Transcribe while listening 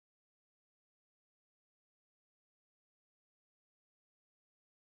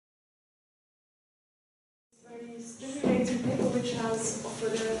stimulating paper which has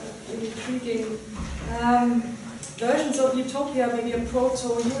offered an intriguing versions of utopia, maybe a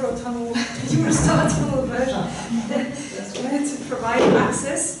proto-Eurotunnel, Eurostar tunnel version to provide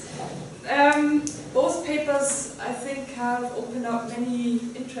access. Both papers, I think, have opened up many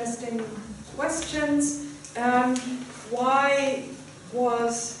interesting questions. Why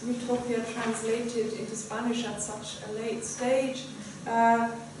was Utopia translated into Spanish at such a late stage?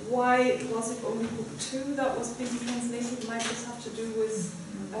 Why was it only book 2 that was being translated? Might this have to do with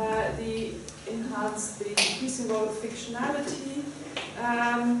the increasing role of fictionality?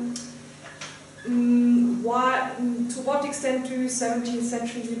 To what extent do 17th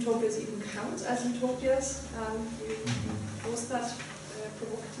century utopias even count as utopias? You posed that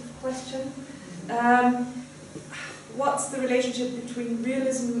provocative question. What's the relationship between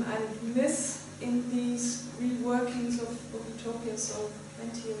realism and myth in these reworkings of utopia? So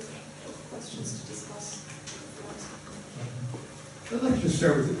plenty of questions to discuss. I'd like to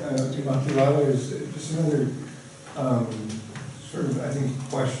start with Immaculada. Is just another sort of, I think,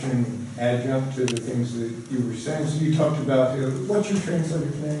 question adjunct to the things that you were saying. So you talked about, what's your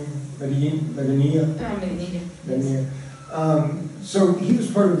translator's name? Medinilla? Medinilla. So he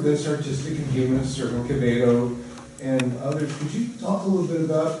was part of this artistic and humanist circle, Quevedo and others. Could you talk a little bit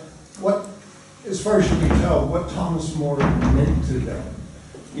about what, as far as you can tell, what Thomas More meant to them?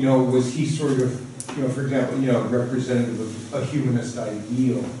 You know, was he sort of, for example, representative of a humanist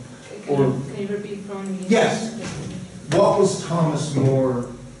ideal? Can you repeat from me? Yes. What was Thomas More,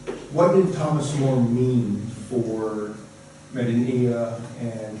 what did Thomas More mean for Medinilla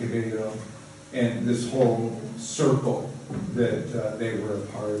and Quevedo and this whole circle that they were a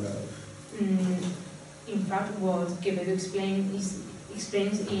part of? In fact, what Quevedo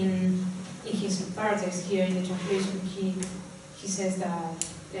explains in his paratext here in the translation, he says that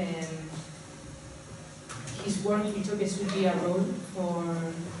his work in Utopia should be a role for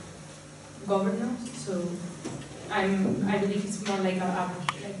governance. So I believe it's more like a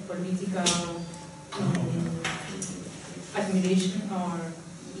political admiration or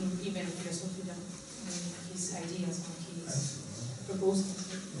even philosophical his ideas and his proposals.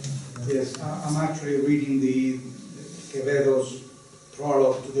 Yes, I'm actually reading the Quevedo's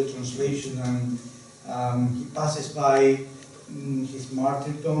prologue to the translation, and he passes by his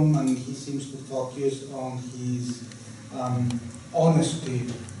martyrdom, and he seems to focus on his honesty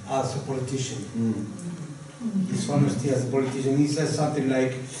as a politician. His honesty as a politician. He says something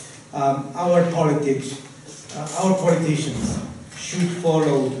like, our politicians should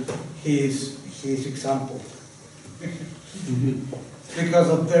follow his example.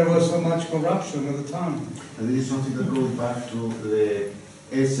 Because there was so much corruption at the time. And this is something that goes back to the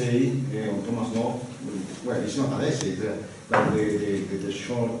essay on Thomas More. Well, it's not an essay, but the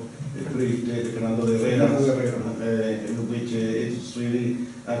short, the brief, the Fernando de Herrera, in which it's really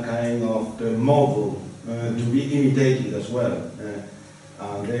a kind of model to be imitated as well.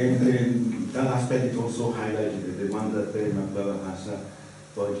 And then that aspect is also highlighted, the one that Immaculada has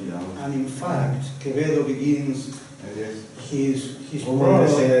pointed out. And in fact, Quevedo begins his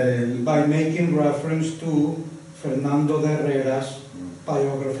prologue by making reference to Fernando de Herrera's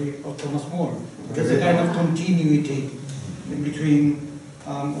biography of Thomas More. There's a kind of continuity in between,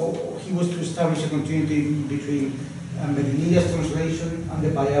 he was to establish a continuity between Medinilla's translation and the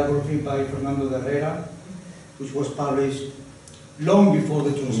biography by Fernando de Herrera, which was published long before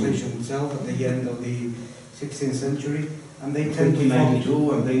the translation itself, at the end of the 16th century. And they tend to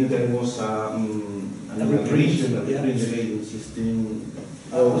 1992, and then there was an reprint again in 16.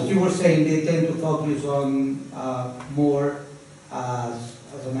 As you were saying, they tend to focus on more as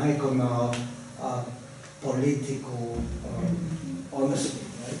an icon of political honesty.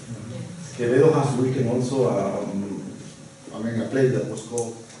 Right? Quevedo has written also a play that was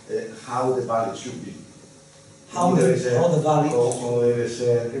called How the Valley Should Be. How the valley debe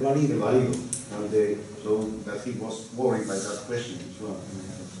ser válido. And so that he was worried by that question as well.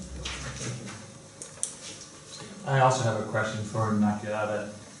 I also have a question for Immaculada.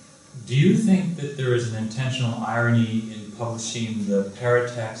 Do you think that there is an intentional irony in publishing the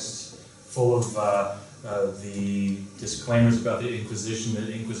paratext full of the disclaimers about the Inquisition, that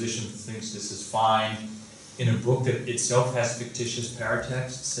the Inquisition thinks this is fine, in a book that itself has fictitious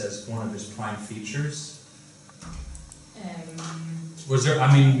paratexts as one of its prime features? Was there,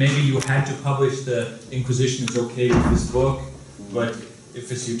 I mean, maybe you had to publish the Inquisition is okay with this book, but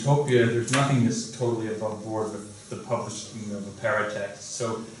if it's Utopia, there's nothing that's totally above board with the publishing of a paratext.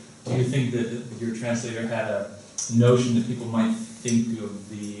 So do you think that your translator had a notion that people might think of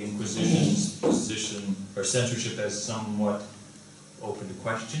the Inquisition's position or censorship as somewhat open to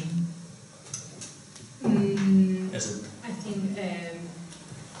question? as a I think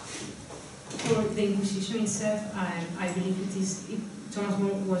for the Inquisition itself, I believe Thomas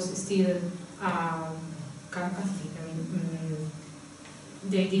More was still Catholic. I mean,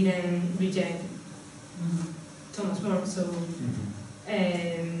 they didn't reject Thomas More, so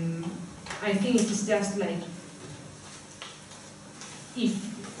I think it is just like if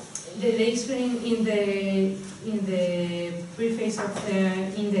they explain in the preface of the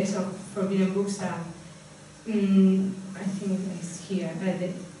Index of Forbidden Books that I think it's here.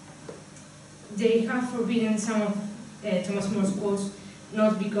 They have forbidden some of Thomas More's quotes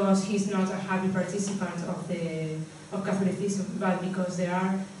not because he's not a happy participant of Catholicism, but because there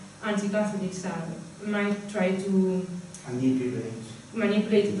are anti-Catholics that might try to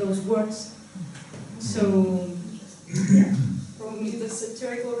manipulate those words. So, Probably the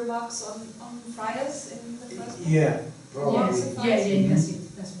satirical remarks on friars in the first book. Yeah, yeah, probably. yeah, that's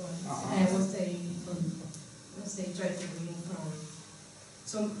it. That's what what they try to remove from.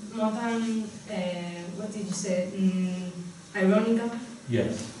 So more than what did you say? Ironical.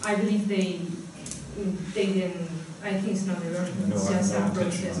 yes. I believe they didn't. I think it's not ironical. No, It's just no a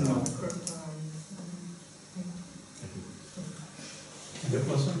intention. protest.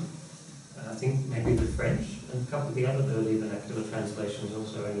 Benison? I think maybe the French and a couple of the other early vernacular translations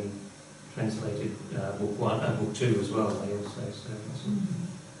also only translated book 1, book 2 as well. They also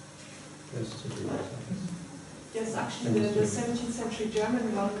those two. Yes, actually, the 17th century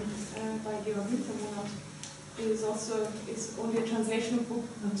German one by Georg is only a translation of book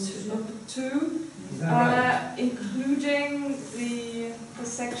 2, including the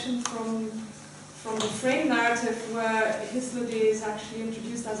section from the frame narrative where Hyslopy is actually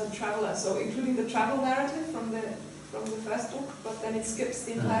introduced as a traveller. So including the travel narrative from the first book, but then it skips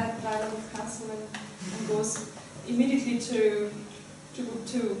the entire dialogue of Castle and goes immediately to book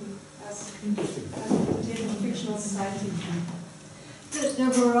 2 as a fictional society.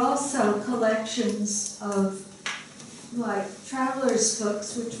 There were also collections of like travelers'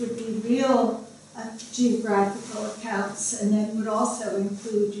 books, which would be real geographical accounts, and then would also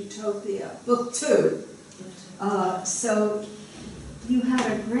include Utopia, book 2. So you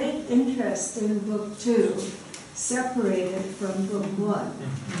had a great interest in book 2, separated from book 1.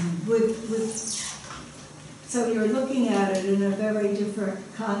 So you're looking at it in a very different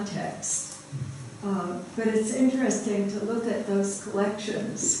context. But it's interesting to look at those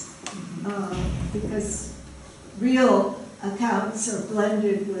collections because real accounts are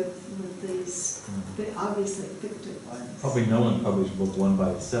blended with these obviously fictive ones. Probably no one published book 1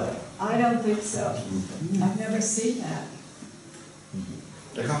 by itself. I don't think so. I've never seen that.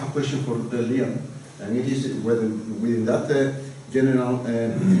 I have a question for Liam, and it is whether within that general,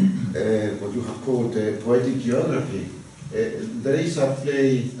 what you have called poetic geography, there is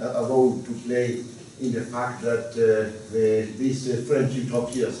a role to play in the fact that these French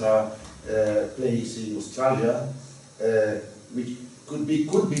utopias are placed in Australia, which could be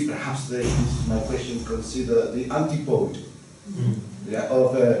perhaps, this is my question, considered the antipode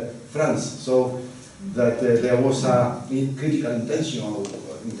of France. So that there was a critical intention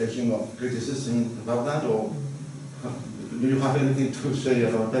of criticism about that, or do you have anything to say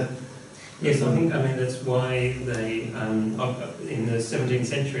about that? Yes, I think, that's why they, in the 17th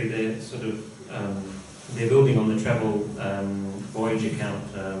century, they're sort of, they're building on the travel voyage account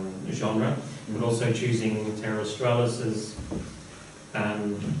genre, but also choosing Terra Australis as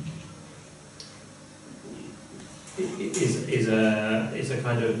is a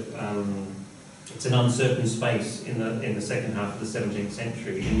kind of it's an uncertain space in the second half of the 17th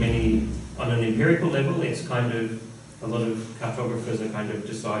century. On an empirical level, it's kind of a lot of cartographers are kind of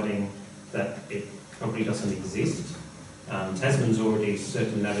deciding that it probably doesn't exist. Tasman's already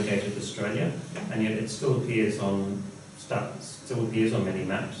circumnavigated Australia, and yet it still appears on many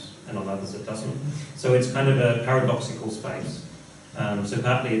maps, and on others it doesn't. So it's kind of a paradoxical space. So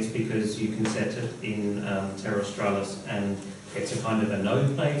partly it's because you can set it in Terra Australis and it's a kind of a no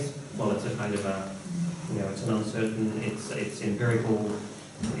place. Well, it's a kind of a, it's an uncertain, it's empirical,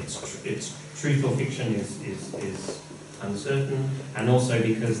 it's truth or fiction is uncertain, and also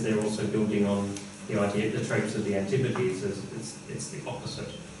because they're also building on the idea, the tropes of the Antipodes, it's the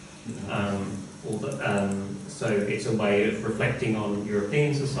opposite. So it's a way of reflecting on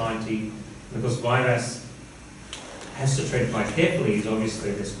European society. And of course, Viras has to tread quite carefully. He's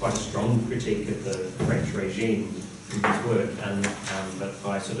obviously, there's quite a strong critique of the French regime in his work, but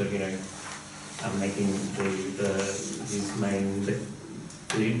by sort of, making his main,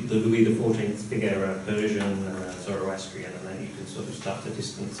 the Louis XIV figure a Persian and a Zoroastrian, and then you can sort of start to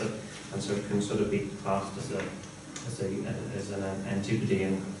distance it, and so it can sort of be classed as an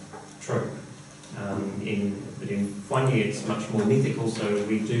Antipodean trope. But in Foigny it's much more mythical, so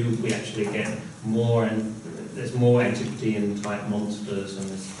we actually get more, and there's more Antipodean type monsters, and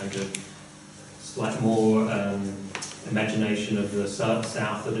there's kind of slight more imagination of the south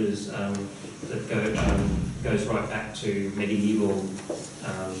that is that goes right back to medieval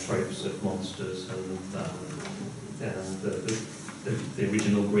tropes of monsters, and the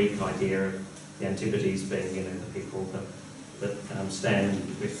original Greek idea of the Antipodes being, you know, the people that stand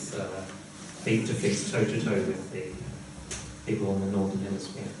with feet to feet, toe to toe with the people in the northern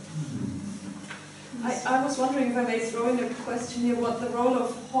hemisphere. I was wondering if I may throw in a question here, what the role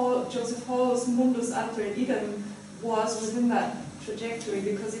of Joseph Hall's Mundus Ante Idem was within that trajectory,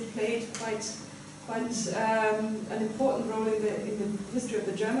 because it played quite an important role in the history of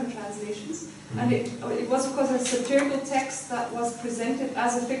the German translations. Mm-hmm. And it was, of course, a satirical text that was presented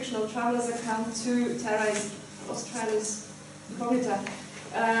as a fictional traveler's account to Terra Australis Incognita.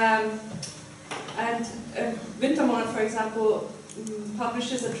 And Wintermann, for example,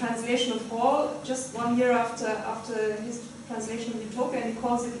 publishes a translation of Hall just 1 year after his translation of Utopia, and he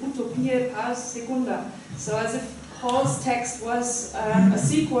calls it Utopia Pars Secunda. So as if Hall's text was a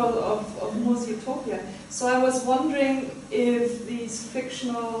sequel of Moore's Utopia. So I was wondering if these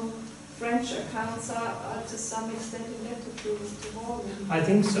fictional French accounts are to some extent indebted to Hall. I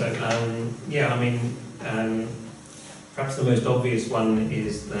think so. Yeah, I mean, perhaps the most obvious one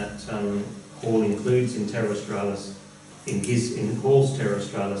is that Hall includes in Terra Australis, in Hall's Terra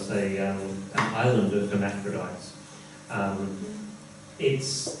Australis, an island of hermaphrodites.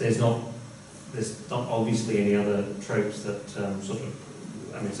 There's not obviously any other tropes that sort of,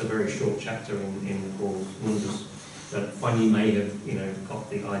 I mean, it's a very short chapter in Hall's Mundus, but Foigny may have, you know, got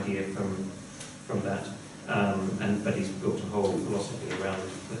the idea from that, but he's built a whole philosophy around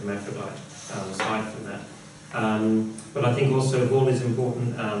the hermaphrodite aside from that. But I think also Hall is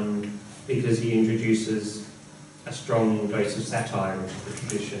important because he introduces a strong dose of satire into the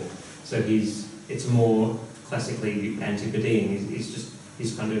tradition. So it's more classically Antipodean.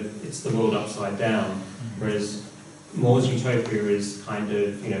 It's the world upside down, whereas Moore's Utopia is kind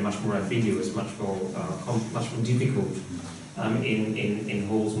of, you know, much more ambiguous, much more difficult. In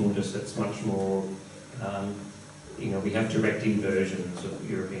Hall's Mundus, it's much more, you know, we have direct inversions of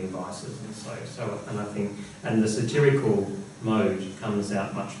European vices and so, and I think, and the satirical mode comes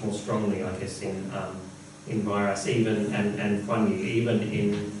out much more strongly, I guess, in Virus, and Foigny, even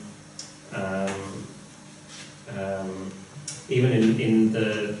in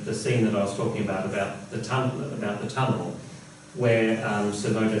the scene that I was talking about the tunnel, where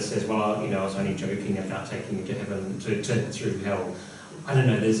Savoda says, "Well, you know, I was only joking about taking you to heaven, through hell." I don't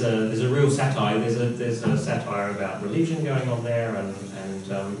know. There's a real satire. There's a satire about religion going on there, and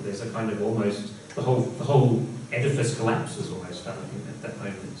there's a kind of almost the whole edifice collapses almost. I think at that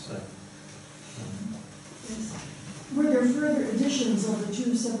moment. So. Yes. Were there further editions of the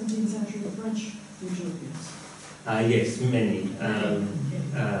two 17th century French utopias? Yes, many.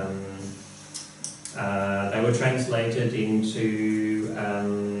 They were translated into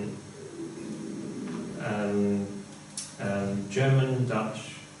German, Dutch,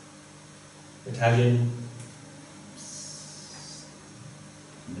 Italian,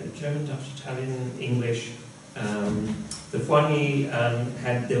 English. The Foigny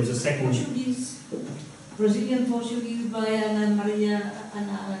there was a second. Portuguese, Brazilian Portuguese by Ana Maria,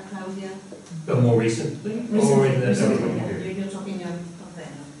 Ana Claudia. But more recently, or in the you're talking of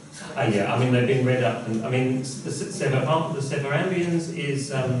them. yeah, I mean they've been read up, and I mean the Sevarambians is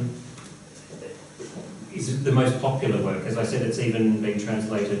the most popular work. As I said, it's even been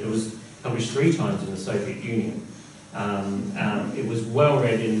translated. It was published 3 times in the Soviet Union. It was well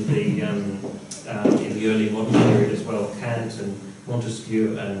read in the early modern period as well. Kant and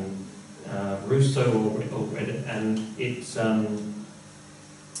Montesquieu and Rousseau all read it, and it's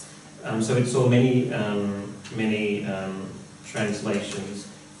so it saw many translations.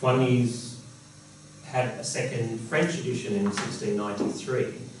 Foigny's had a second French edition in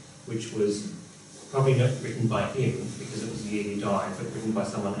 1693, which was probably not written by him because it was the year he died, but written by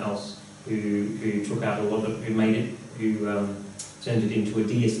someone else who took out a lot of, who turned it into a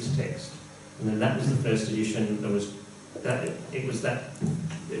deist text. And then that was the first edition. It was that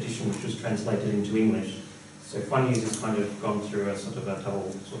edition which was translated into English. So Foigny's has kind of gone through a sort of a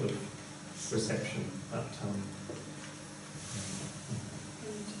double sort of reception. But,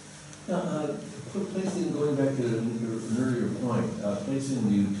 placing, going back to an earlier point, placing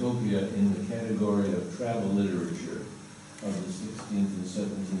the Utopia in the category of travel literature of the 16th and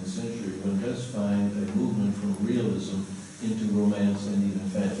 17th century, one does find a movement from realism into romance and even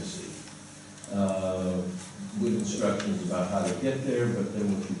fantasy. With instructions about how to get there, but then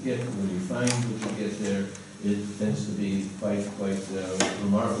when you find what you get there, it tends to be quite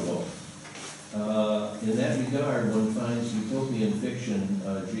remarkable. In that regard, one finds utopian fiction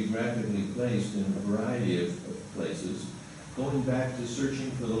geographically placed in a variety of places, going back to Searching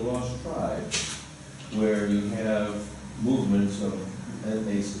for the Lost Tribe, where you have movements of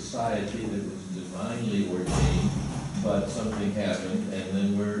a society that was divinely ordained, but something happened, and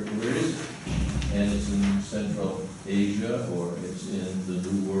then where is it? And it's in Central Asia, or it's in the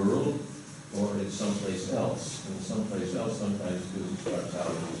New World, or it's someplace else. And someplace else sometimes goes as far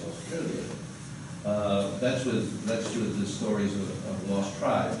south as Australia. That's with the stories of lost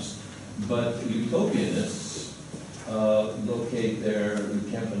tribes. But utopianists locate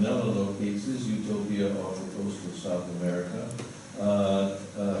Campanella locates his utopia off the coast of South America.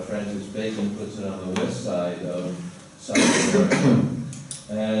 Francis Bacon puts it on the west side of South America.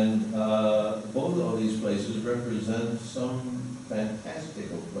 And both of these places represent some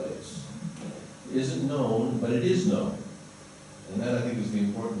fantastical place. It isn't known, but it is known. And that, I think, is the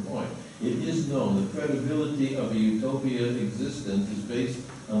important point. It is known. The credibility of a utopia existence is based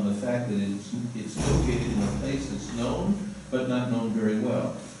on the fact that it's located in a place that's known, but not known very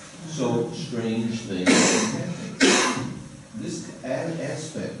well. So strange things are happening. This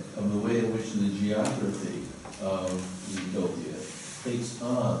aspect of the way in which the geography of utopia takes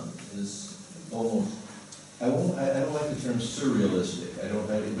on this almost, I don't like the term surrealistic,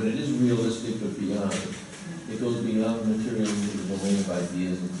 but it is realistic, but beyond. It goes beyond material into the domain of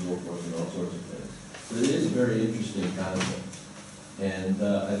ideas and so forth and all sorts of things. But it is a very interesting concept. And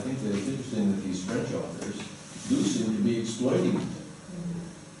I think that it's interesting that these French authors do seem to be exploiting it.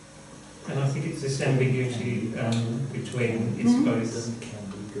 And I think it's this ambiguity between it's both.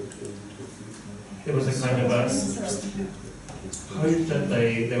 There was a kind of a hope that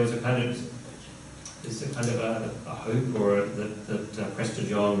there was a kind of a hope, or that Prester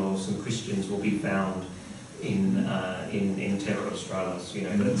John or some Christians will be found in Terra Australis,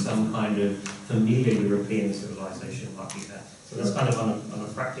 that some kind of familiar European civilization might be there. So that's kind of on a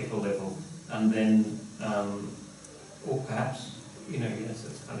practical level, and then, or perhaps, yes,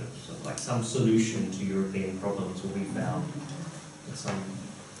 it's kind of sort of like some solution to European problems will be found.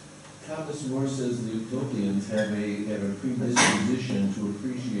 Thomas More says the utopians have a predisposition to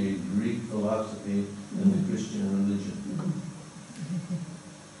appreciate Greek philosophy and the Christian religion.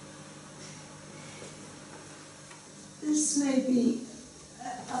 This may be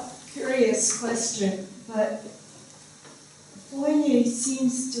a curious question, but Fournier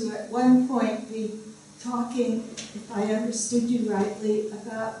seems to at one point be talking, if I understood you rightly,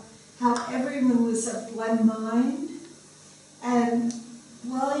 about how everyone was of one mind. And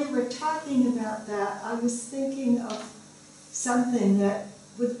while you were talking about that, I was thinking of something that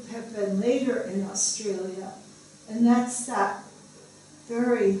would have been later in Australia, and that's that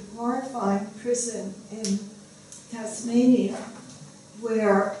very horrifying prison in Tasmania,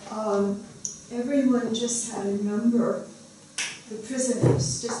 where everyone just had a number. The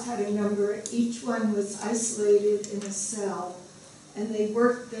prisoners just had a number. Each one was isolated in a cell, and they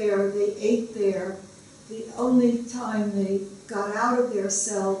worked there, they ate there. The only time they got out of their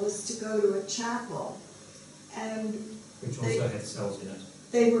cell was to go to a chapel. And which also had cells in it.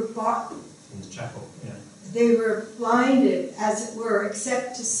 They were in the chapel, yeah. They were blinded, as it were,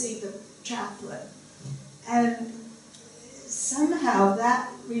 except to see the chaplain. And somehow that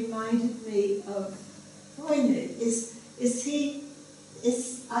reminded me of Fournier.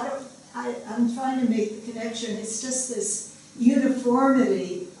 I'm trying to make the connection. It's just this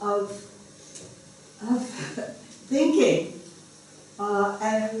uniformity of thinking.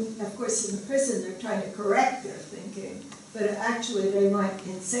 And of course in the prison they're trying to correct their thinking, but actually they might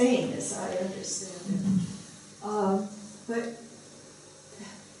be insane, as I understand it. But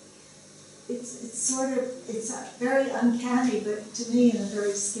it's very uncanny, but to me in a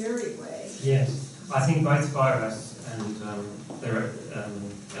very scary way. Yes, I think both virus and there are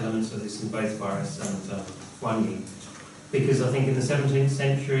elements of this in both virus and Fournier, because I think in the 17th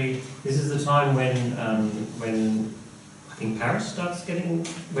century this is the time when I think Paris starts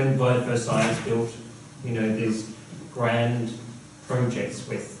when Versailles is built. There's grand projects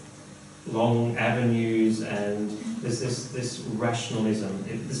with long avenues, and there's this rationalism.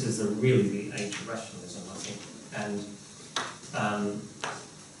 This is really the ancient rationalism, I think. And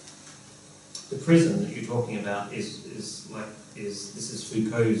the prison that you're talking about is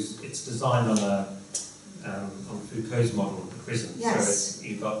Foucault's. It's designed on Foucault's model of the prison. Yes. So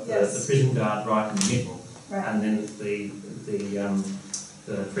you've got the prison guard right in the middle, right. And then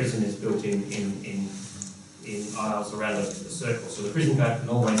the prison is built in aisles around a circle. So the prison guard can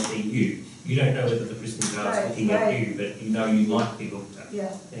always see you. You don't know whether the prison guard's Right, looking at you, but you know you might be looked at.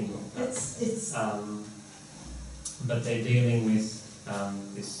 Yeah. Being looked at. It's But they're dealing with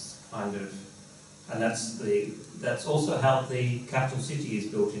this kind of, and that's also how the capital city is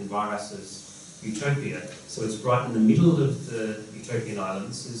built in Viras's utopia. So it's right in the middle of the utopian island.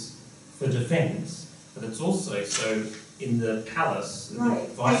 This is for defence, but it's also so in the palace, right.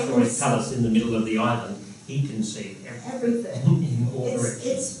 the Viceroy's palace in the middle of the island. He can see everything in all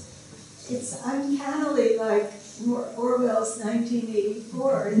directions. It's uncannily like Orwell's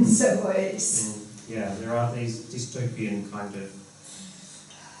 1984 in some ways. Yeah, there are these dystopian kind of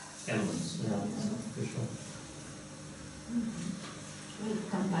elements, for sure. Well,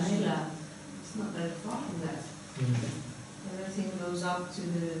 Campanella, it's not very far from that. Everything goes up to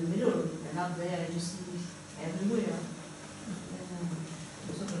the middle, and up there you see everywhere.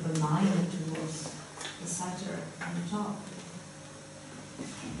 Sort of a line towards the center on the top.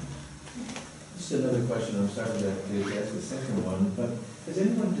 Just another question, I'm sorry to ask the second one, but has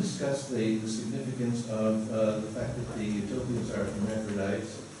anyone discussed the significance of the fact that the utopians are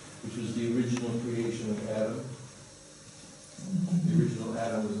hermaphrodites, which was the original creation of Adam? The original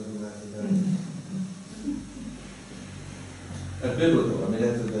Adam was a hermaphrodite. Biblical, I mean,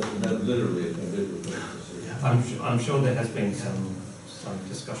 that's literally a biblical. I'm sure there has been some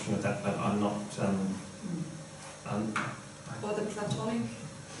discussion of that, but I'm not. Or the Platonic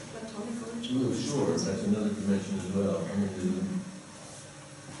origin? Oh, sure, that's another dimension as well. I mean,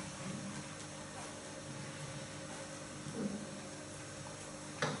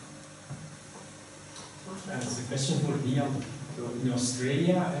 it's a question for Liam. So in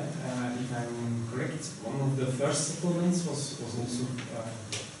Australia, if I'm correct, one of the first settlements was also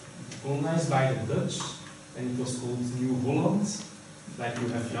colonized by the Dutch, and it was called New Holland. Like you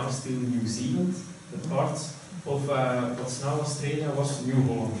have now still New Zealand, the part of what's now Australia was New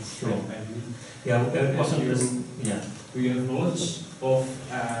Holland. Sure. I believe. Yeah, it wasn't this. Yeah. Do you have knowledge of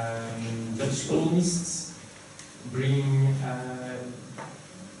Dutch colonists bringing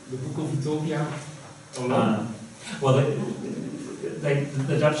the Book of Utopia along? Well,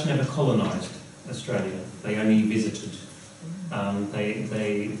 the Dutch never colonised Australia. They only visited.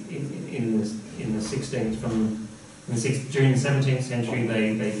 During the 17th century,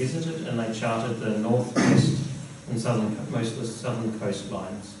 they visited and they charted the northwest and most of the southern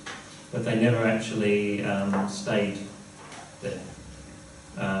coastlines, but they never actually stayed there.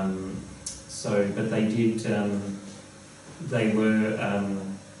 But they did.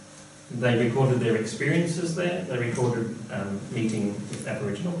 They recorded their experiences there. They recorded meeting with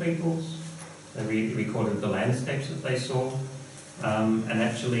Aboriginal peoples. They recorded the landscapes that they saw. And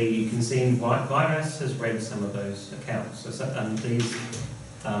actually, you can see in Viras has read some of those accounts. These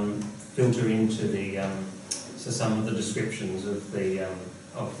filter into some of the descriptions of the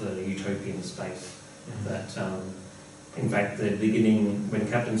utopian space. That, in fact, the beginning when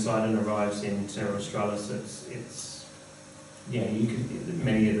Captain Sidon arrives in Terra Australis,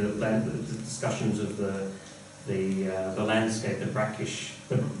 many of the discussions of the landscape, the brackish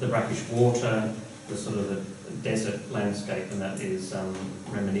water, the sort of the desert landscape, and that is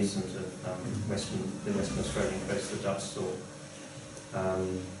reminiscent of the Western Australian coast the Dutch saw.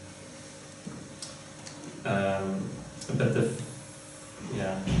 But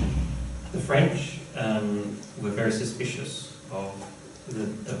the French were very suspicious of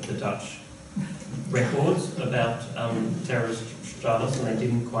the Dutch records about Terra Australis, and they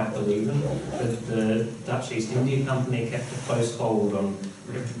didn't quite believe them. But the Dutch East India Company kept a close hold on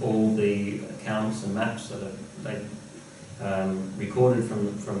all the accounts and maps that they recorded from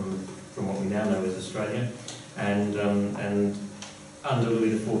what we now know as Australia. And under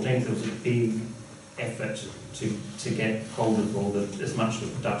Louis XIV, there was a big effort to get hold of as much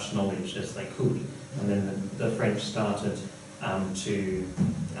of Dutch knowledge as they could. And then the French started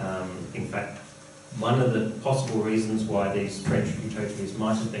in fact, one of the possible reasons why these French utopias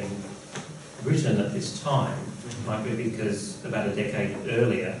might have been written at this time might be because about a decade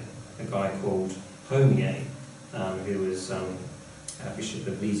earlier, a guy called Homier, who was Bishop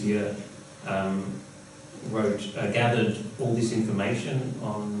of Lisieux, gathered all this information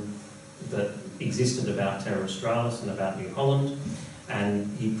that existed about Terra Australis and about New Holland, and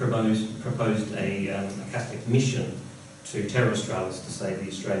he proposed a Catholic mission to Terra Australis to save the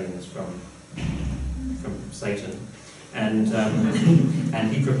Australians from Satan, and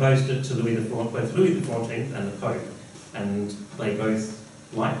he proposed it to both Louis XIV and the Pope, and they both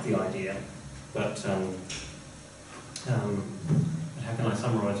liked the idea, but how can I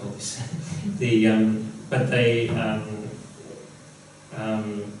summarise all this?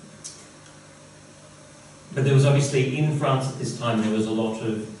 But there was obviously in France at this time there was a lot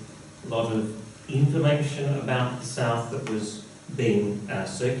of lot of information about the South that was being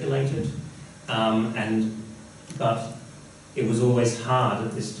circulated, but it was always hard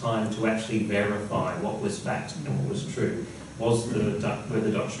at this time to actually verify what was fact and what was true. Were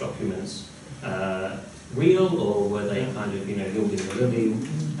the Dutch documents real, or were they kind of, held in the lily?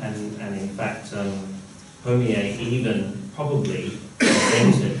 And in fact, Homier even probably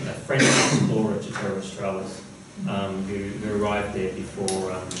invented a French explorer to Terra Australis, who arrived there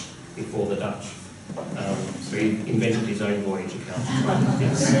before the Dutch. So he invented his own voyage account.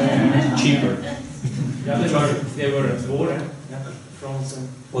 It's cheaper. Yeah, they were at war, France and...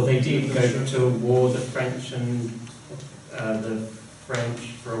 Well, they did go to war, the French and the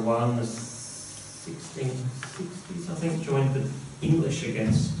French for a while in the 1660s, I think, joined the English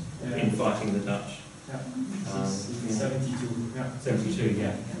in fighting the Dutch. Yeah. 72. Yeah. 72,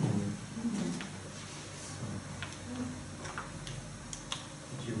 yeah.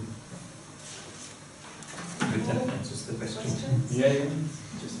 Thank you. Hope that answers the question. Yeah.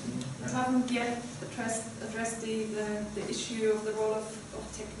 I haven't yet addressed the issue of the role of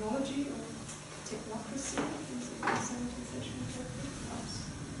technology or technocracy in the 17th century Turkey.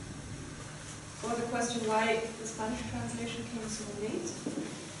 Or the question why the Spanish translation came so late.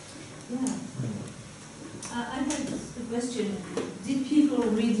 Yeah. I had a question. Did people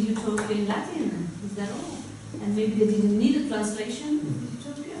read Utopia in Latin? Is that all? And maybe they didn't need a translation of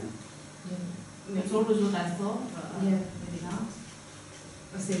Utopia? That's always what I thought. Yeah. Maybe not.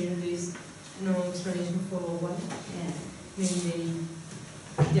 As there is no explanation for what. Yeah. Maybe they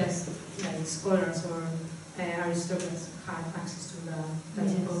just, like scholars or aristocrats had access to the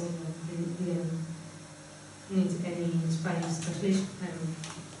Latin code and they didn't need any Spanish translation. I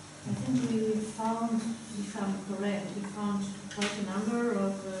think we found, if I'm correct, we found quite a number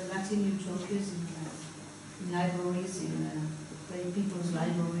of Latin utopias in libraries, in people's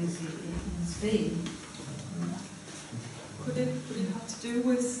libraries in Spain. Could it have to do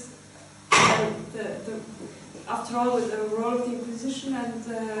with after all, with the role of the Inquisition and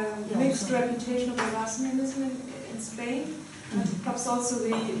the mixed reputation of Erasmianism in Spain, and perhaps also the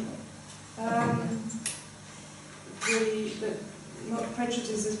not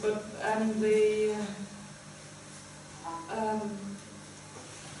prejudices, but the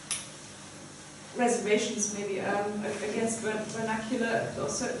reservations maybe against vernacular or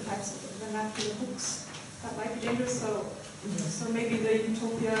certain types of vernacular books that might be dangerous. So maybe the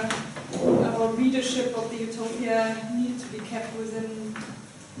utopia or readership of the utopia needed to be kept within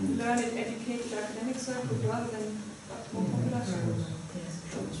learned, educated academic circles rather than more popular circles.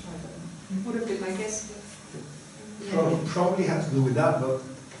 Would have been my guess. Probably had to do with that, but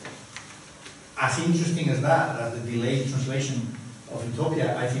as interesting as that, as the delayed translation of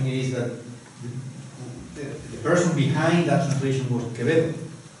Utopia, I think it is that the person behind that translation was Quevedo,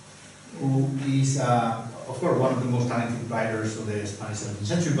 who is, of course, one of the most talented writers of the Spanish 17th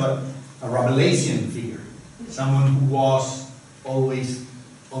century, but a Rabelaisian figure, someone who was always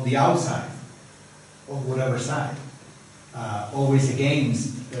on the outside, on whatever side, always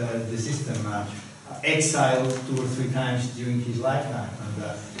against the system, exiled 2 or 3 times during his lifetime, and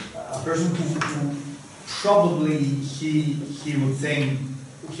a person who probably he would think,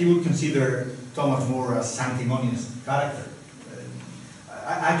 he would consider Thomas More a sanctimonious character.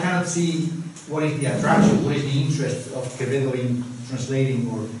 I cannot see what is the attraction, what is the interest of Quevedo in translating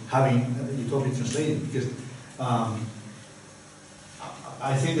or having Utopia translated, because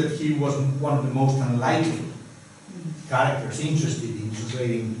I think that he was one of the most unlikely characters interested in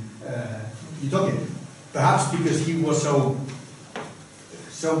translating Utopia. Perhaps because he was so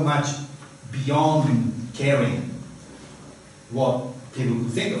much beyond caring what people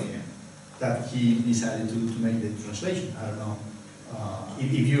could think of him, that he decided to make the translation. I don't know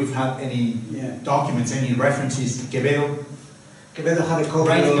if you've had any documents, any references. Quevedo had a copy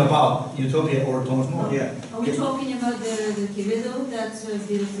writing about Utopia or Thomas More. Yeah. Are we talking about the Quevedo that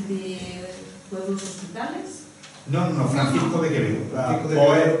built the Pueblos Hospitales? No, Francisco de Quevedo,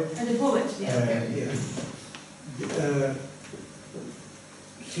 poet. And the poet,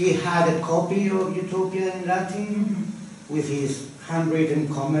 He had a copy of Utopia in Latin with his handwritten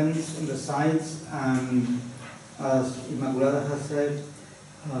comments on the sides, and as Immaculada has said,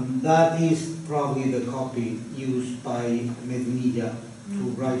 that is probably the copy used by Medinilla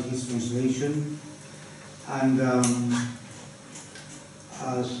to write his translation. And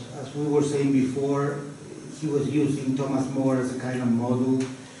as we were saying before, he was using Thomas More as a kind of model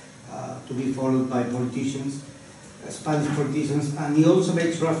to be followed by politicians, Spanish politicians, and he also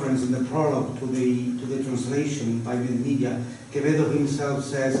makes reference in the prologue to the translation by Medinilla. Quevedo himself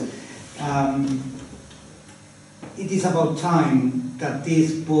says, it is about time that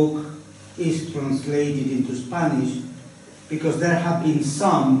this book is translated into Spanish, because there have been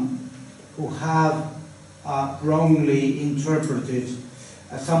some who have wrongly interpreted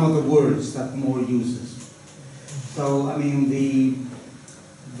some of the words that Moore uses. So, I mean,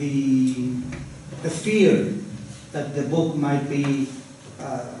 the fear that the book might be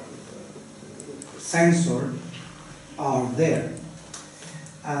censored are there.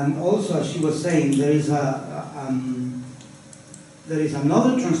 And also, as she was saying, there is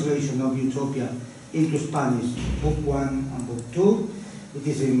another translation of Utopia into Spanish, Book 1 and Book 2. It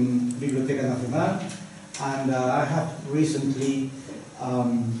is in Biblioteca Nacional, and I have recently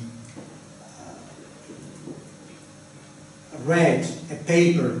read a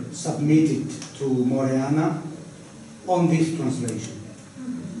paper submitted to Moreana on this translation.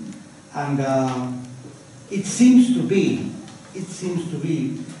 And it seems to be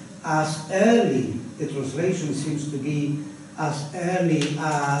as early, the translation seems to be as early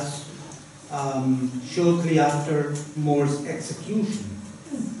as shortly after Moore's execution.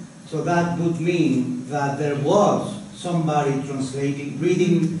 So that would mean that there was somebody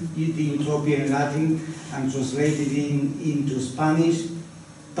reading the Utopia in Latin and translating into Spanish,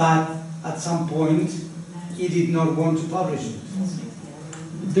 but at some point he did not want to publish it.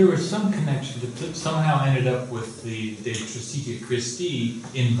 There was some connection that somehow ended up with the De Tricitia Christi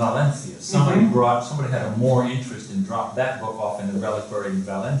in Valencia. Somebody had a more interest and dropped that book off in the reliquary in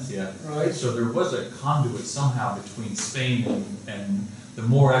Valencia. Right. So there was a conduit somehow between Spain and the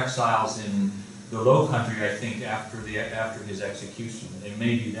Moor exiles in the Low Country, I think, after his execution. And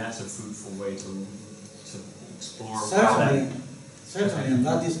maybe that's a fruitful way to explore. Certainly, and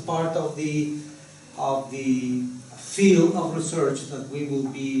that is part of the field of research that we will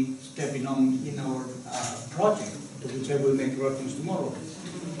be stepping on in our project, to which I will make reference tomorrow.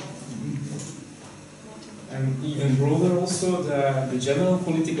 And even broader also, the general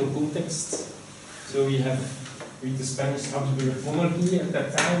political context. So we have, with the Spanish Habsburg monarchy at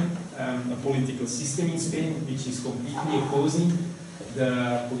that time, a political system in Spain which is completely opposing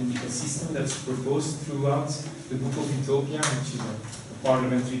the political system that's proposed throughout the Book of Utopia, which is a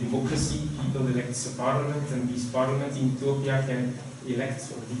parliamentary democracy. People elect a parliament, and this parliament in Utopia can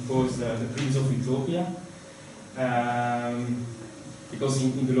elect or depose the Prince of Utopia. Because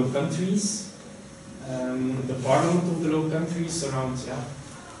in the Low Countries, the parliament of the Low Countries around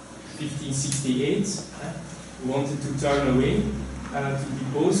 1568 wanted to turn away to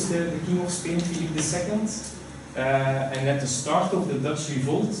depose the King of Spain, Philip II. And at the start of the Dutch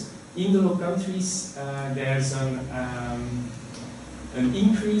revolt in the Low Countries, there's an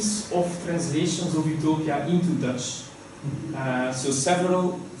increase of translations of Utopia into Dutch. So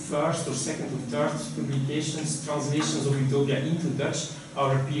several first or second or third publications, translations of Utopia into Dutch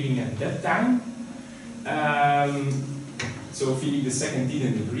are appearing at that time. So Philip II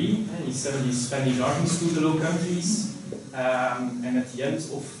didn't agree. He sent his Spanish armies to the Low Countries, and at the end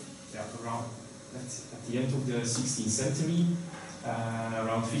of the the 16th century,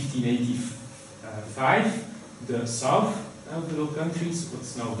 around 1585, the south of the Low Countries,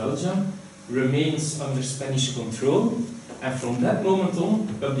 what's now Belgium, remains under Spanish control, and from that moment on,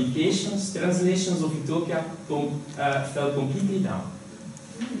 publications, translations of Utopia fell completely down.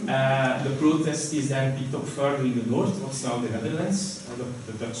 The protest is then picked up further in the north, what's now the Netherlands,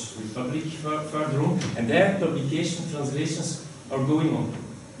 the Dutch Republic further on, and there publication translations are going on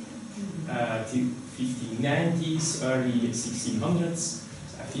till 1590s, early 1600s.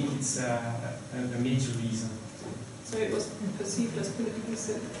 I think it's a major reason. So it was perceived as politically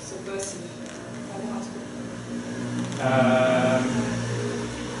subversive by the Habsburg?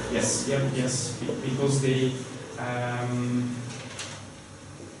 Yes, because they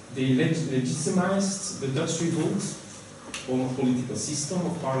legitimized the Dutch revolt on a political system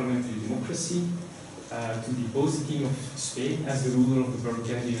of parliamentary democracy to depose the King of Spain as the ruler of the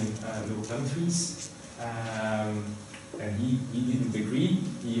Burgundian Low Countries. And he didn't agree.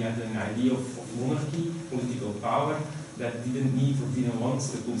 He had an idea of monarchy, political power, that didn't need or didn't want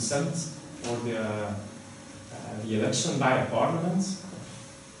the consent or the election by a parliament.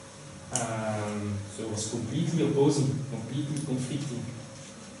 So it was completely opposing, completely conflicting.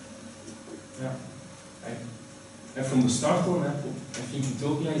 Yeah. And from the start on, I think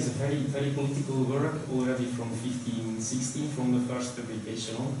Utopia is a very, very political work already from 1516, from the first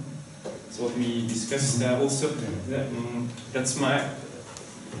publication on. So what we discussed also, that's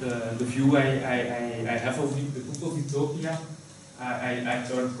the view I have of the Book of Utopia. I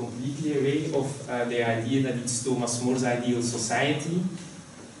turned completely away of the idea that it's Thomas More's ideal society.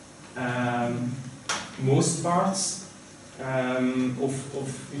 Most parts of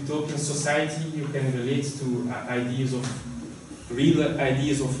utopian society you can relate to ideas of real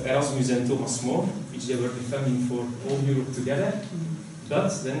ideas of Erasmus and Thomas More, which they were defending for all Europe together. But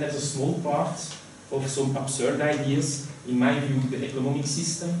then there's a small part of some absurd ideas, in my view, the economic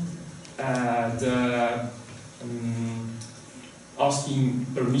system, asking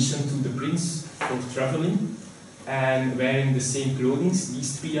permission to the prince for traveling, and wearing the same clothing.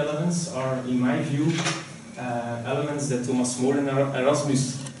 These three elements are, in my view, elements that Thomas More and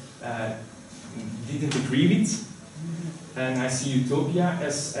Erasmus didn't agree with. And I see utopia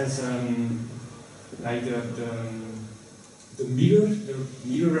as like the mirror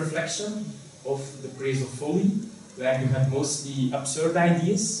reflection of the praise of folly, where you have mostly absurd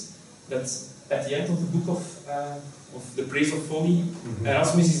ideas. That at the end of the book of the praise of folly,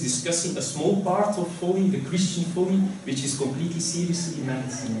 Erasmus is discussing a small part of folly, the Christian folly, which is completely seriously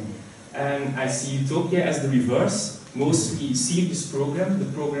meant. And I see utopia as the reverse, mostly serious program,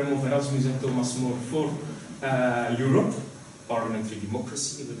 the program of Erasmus and Thomas More for Europe, parliamentary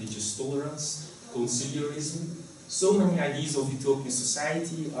democracy, religious tolerance, conciliarism. So many ideas of utopian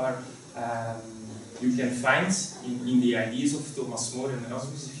society are you can find in the ideas of Thomas More and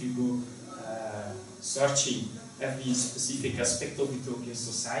Erasmus if you go searching every specific aspect of utopian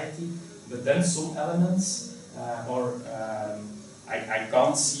society. But then some elements, I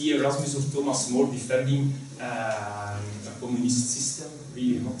can't see Erasmus or Thomas More defending a communist system,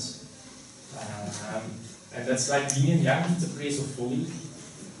 really not. And that's like yin and yang, the praise of folly.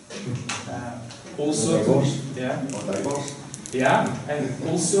 And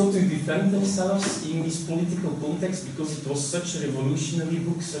also to defend themselves in this political context, because it was such a revolutionary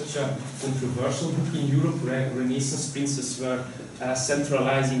book, such a controversial book in Europe, where Renaissance princes were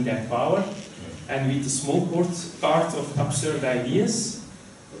centralizing their power, and with a small part of absurd ideas.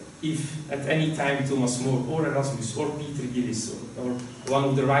 If at any time Thomas More or Erasmus or Peter Gillis or one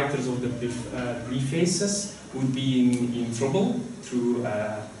of the writers of the prefaces would be in trouble through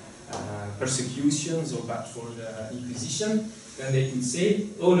persecutions or bad for the Inquisition, then they could say,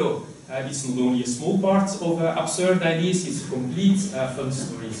 oh no, it's not only a small part of absurd ideas, it's a complete fun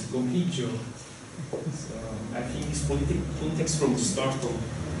story, it's a complete joke. So I think this political context from the start on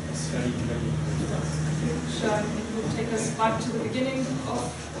is very, very important. Which will take us back to the beginning of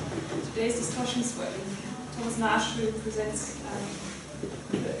today's discussions, where Thomas Nash, who presents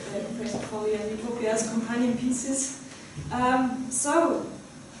the Praise of Folly and Utopia as companion pieces. So,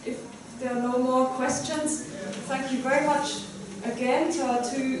 if there are no more questions, thank you very much again to our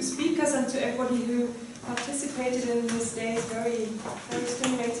two speakers and to everybody who participated in this day's very, very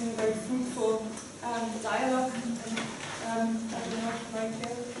stimulating, very fruitful dialogue. I don't know,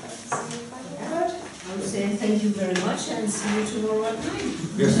 Michael, say a final word? I would say thank you very much and see you tomorrow at 9.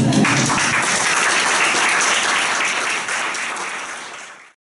 Yes.